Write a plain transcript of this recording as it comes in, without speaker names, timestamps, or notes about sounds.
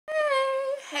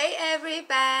Hey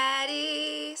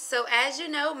everybody! So as you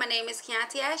know, my name is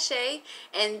Kianti Ayshea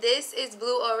and this is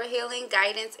Blue Aura Healing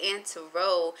Guidance and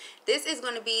Tarot. This is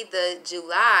going to be the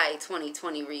July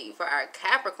 2020 read for our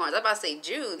Capricorns. I'm about to say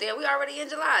June. Then we already in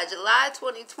July. July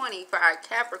 2020 for our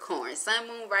Capricorn. Sun,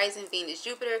 Moon, Rising, Venus,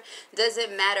 Jupiter.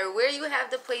 Doesn't matter where you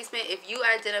have the placement. If you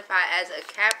identify as a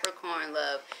Capricorn,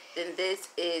 love, then this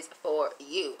is for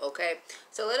you, okay?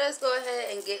 So let us go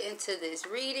ahead and get into this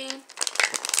reading.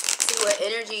 See what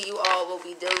energy you all will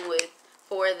be dealing with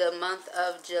for the month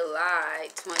of July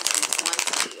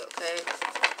 2020, okay?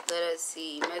 Let us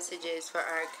see messages for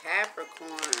our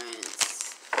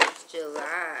Capricorns,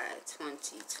 July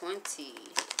 2020.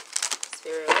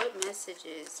 Spirit, what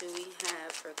messages do we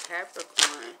have for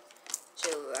Capricorn,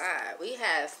 July? We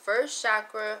have first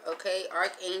chakra, okay,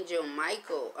 Archangel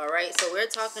Michael, all right? So we're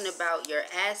talking about your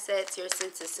assets, your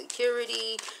sense of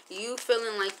security, you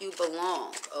feeling like you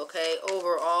belong, okay?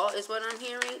 Overall is what I'm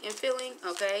hearing and feeling,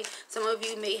 okay? Some of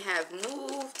you may have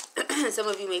moved. Some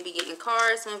of you may be getting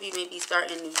cars. Some of you may be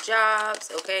starting new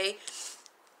jobs, okay?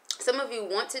 Some of you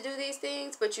want to do these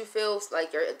things, but you feel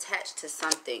like you're attached to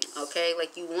something, okay?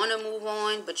 Like you want to move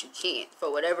on, but you can't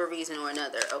for whatever reason or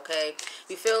another, okay?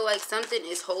 You feel like something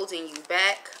is holding you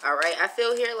back, all right? I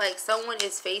feel here like someone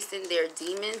is facing their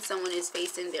demon. Someone is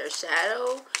facing their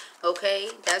shadow, okay?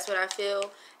 That's what I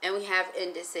feel. And we have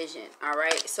indecision, all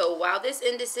right? So while this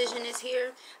indecision is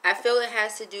here, I feel it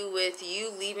has to do with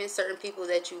you leaving certain people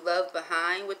that you love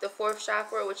behind with the fourth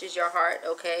chakra, which is your heart,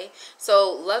 okay?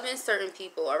 So loving certain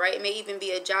people, all right? It may even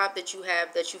be a job that you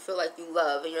have that you feel like you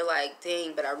love, and you're like,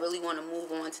 dang, but I really want to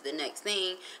move on to the next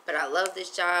thing, but I love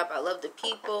this job, I love the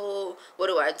people, what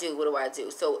do I do, what do I do?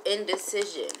 So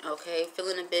indecision, okay?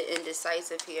 Feeling a bit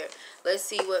indecisive here. Let's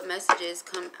see what messages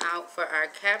come out for our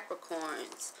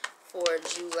Capricorns for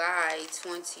July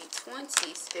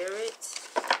 2020, Spirit.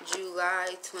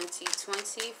 July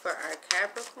 2020 for our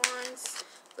Capricorns.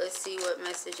 Let's see what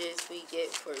messages we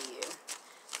get for you.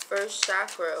 First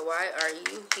chakra, why are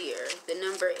you here? The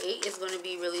number 8 is going to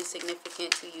be really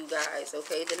significant to you guys,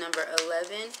 okay? The number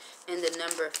 11 and the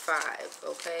number 5,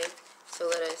 okay? So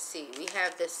let us see. We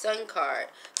have the Sun card.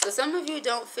 So some of you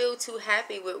don't feel too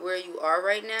happy with where you are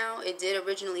right now. It did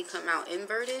originally come out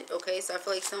inverted, okay? So I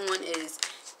feel like someone is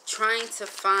trying to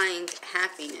find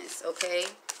happiness, okay?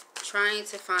 Trying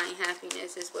to find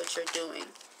happiness is what you're doing.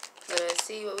 Let us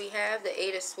see what we have. The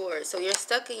 8 of Swords. So you're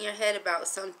stuck in your head about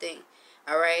something,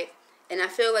 all right? And I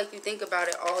feel like you think about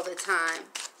it all the time.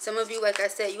 Some of you, like I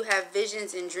said, you have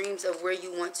visions and dreams of where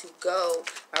you want to go,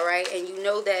 all right? And you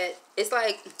know that it's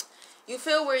like you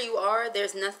feel where you are,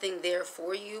 there's nothing there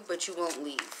for you, but you won't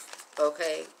leave,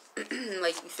 okay?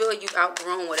 Like you feel like you've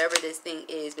outgrown whatever this thing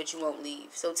is, but you won't leave.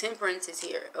 So Temperance is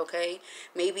here, okay?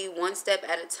 Maybe one step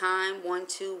at a time, 1,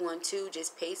 2, 1, 2.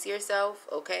 Just pace yourself,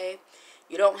 okay?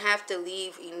 You don't have to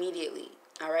leave immediately,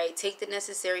 all right? Take the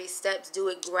necessary steps. Do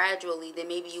it gradually. Then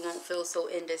maybe you won't feel so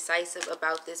indecisive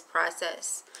about this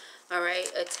process, all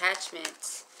right?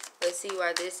 Attachment. Let's see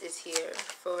why this is here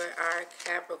for our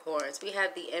Capricorns. We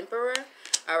have the Emperor.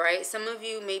 All right, some of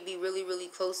you may be really, really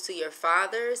close to your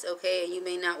fathers, okay, and you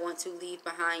may not want to leave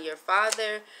behind your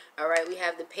father. All right, we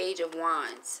have the Page of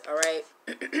Wands, all right.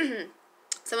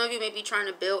 Some of you may be trying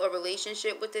to build a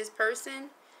relationship with this person,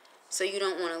 so you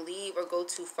don't want to leave or go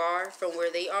too far from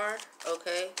where they are,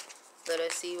 okay. Let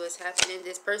us see what's happening.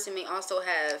 This person may also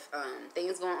have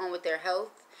things going on with their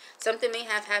health. Something may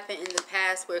have happened in the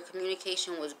past where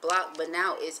communication was blocked, but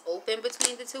now it's open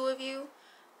between the two of you.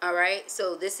 All right,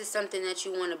 so this is something that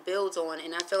you want to build on,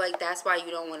 and I feel like that's why you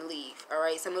don't want to leave. All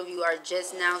right, some of you are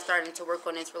just now starting to work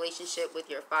on this relationship with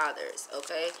your fathers,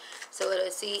 okay? So let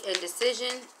us see.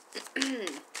 Indecision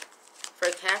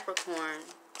for Capricorn.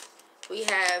 We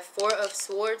have 4 of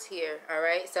Swords here, all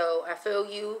right? So I feel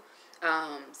you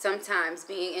sometimes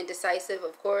being indecisive,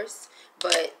 of course,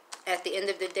 but at the end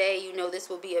of the day, you know this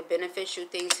will be a beneficial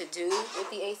thing to do with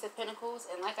the Ace of Pentacles.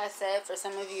 And like I said, for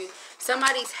some of you,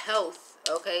 somebody's health,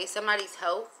 okay, somebody's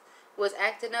health was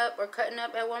acting up or cutting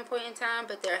up at one point in time,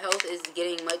 but their health is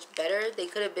getting much better. They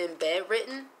could have been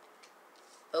bedridden,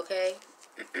 okay,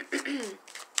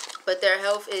 but their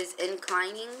health is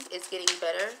inclining. It's getting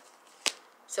better.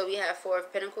 So we have 4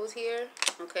 of Pentacles here,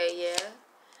 okay, yeah.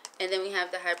 And then we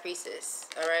have the High Priestess,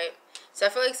 all right? So I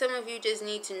feel like some of you just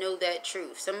need to know that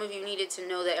truth. Some of you needed to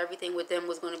know that everything with them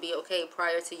was going to be okay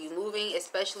prior to you moving,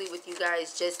 especially with you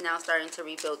guys just now starting to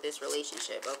rebuild this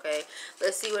relationship, okay?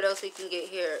 Let's see what else we can get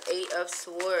here. 8 of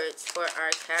Swords for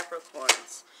our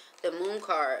Capricorns. the moon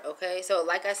card, okay? So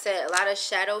like I said, a lot of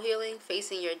shadow healing,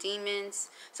 facing your demons.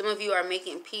 Some of you are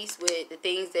making peace with the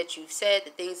things that you've said,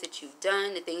 the things that you've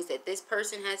done, the things that this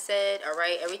person has said, all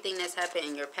right? Everything that's happened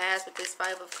in your past with this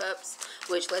Five of Cups,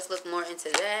 which let's look more into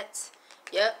that.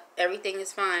 Yep, everything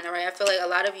is fine, all right? I feel like a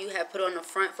lot of you have put on the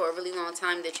front for a really long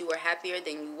time that you were happier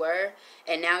than you were,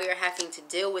 and now you're having to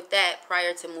deal with that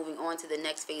prior to moving on to the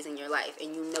next phase in your life,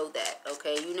 and you know that,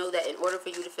 okay? You know that in order for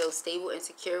you to feel stable and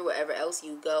secure wherever else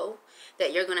you go,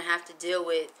 that you're going to have to deal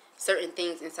with certain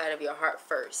things inside of your heart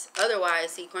first. Otherwise,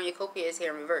 see, cornucopia is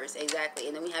here in reverse, exactly,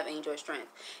 and then we have angel of strength.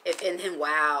 And then,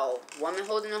 wow, woman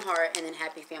holding a heart, and then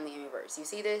happy family in reverse. You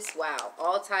see this? Wow,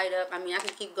 all tied up. I mean, I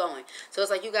can keep going. So it's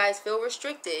like you guys feel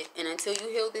restricted, and until you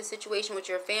heal this situation with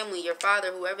your family, your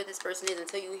father, whoever this person is,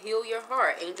 until you heal your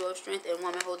heart, angel of strength and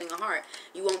woman holding a heart,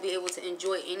 you won't be able to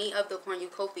enjoy any of the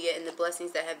cornucopia and the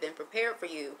blessings that have been prepared for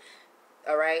you.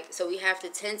 All right, so we have to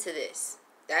tend to this.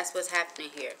 That's what's happening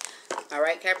here. All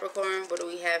right, Capricorn, what do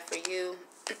we have for you?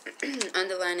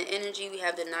 Underlying energy, we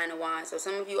have the Nine of Wands. So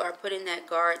some of you are putting that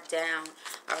guard down,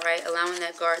 all right, allowing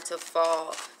that guard to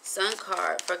fall. Sun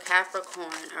card for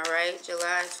Capricorn, all right,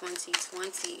 July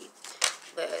 2020.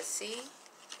 Let us see.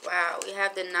 Wow, we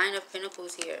have the Nine of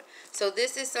Pentacles here. So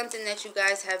this is something that you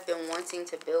guys have been wanting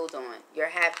to build on. Your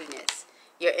happiness,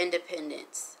 your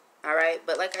independence. All right,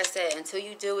 but like I said, until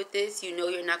you deal with this, you know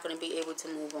you're not going to be able to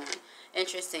move on.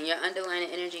 Interesting. Your underlying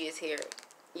energy is here.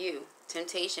 You,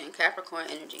 temptation, Capricorn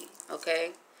energy.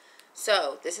 Okay,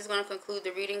 so this is going to conclude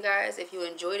the reading, guys. If you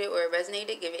enjoyed it or it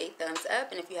resonated, give it a thumbs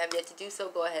up. And if you have yet to do so,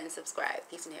 go ahead and subscribe.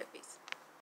 Peace and hair, peace.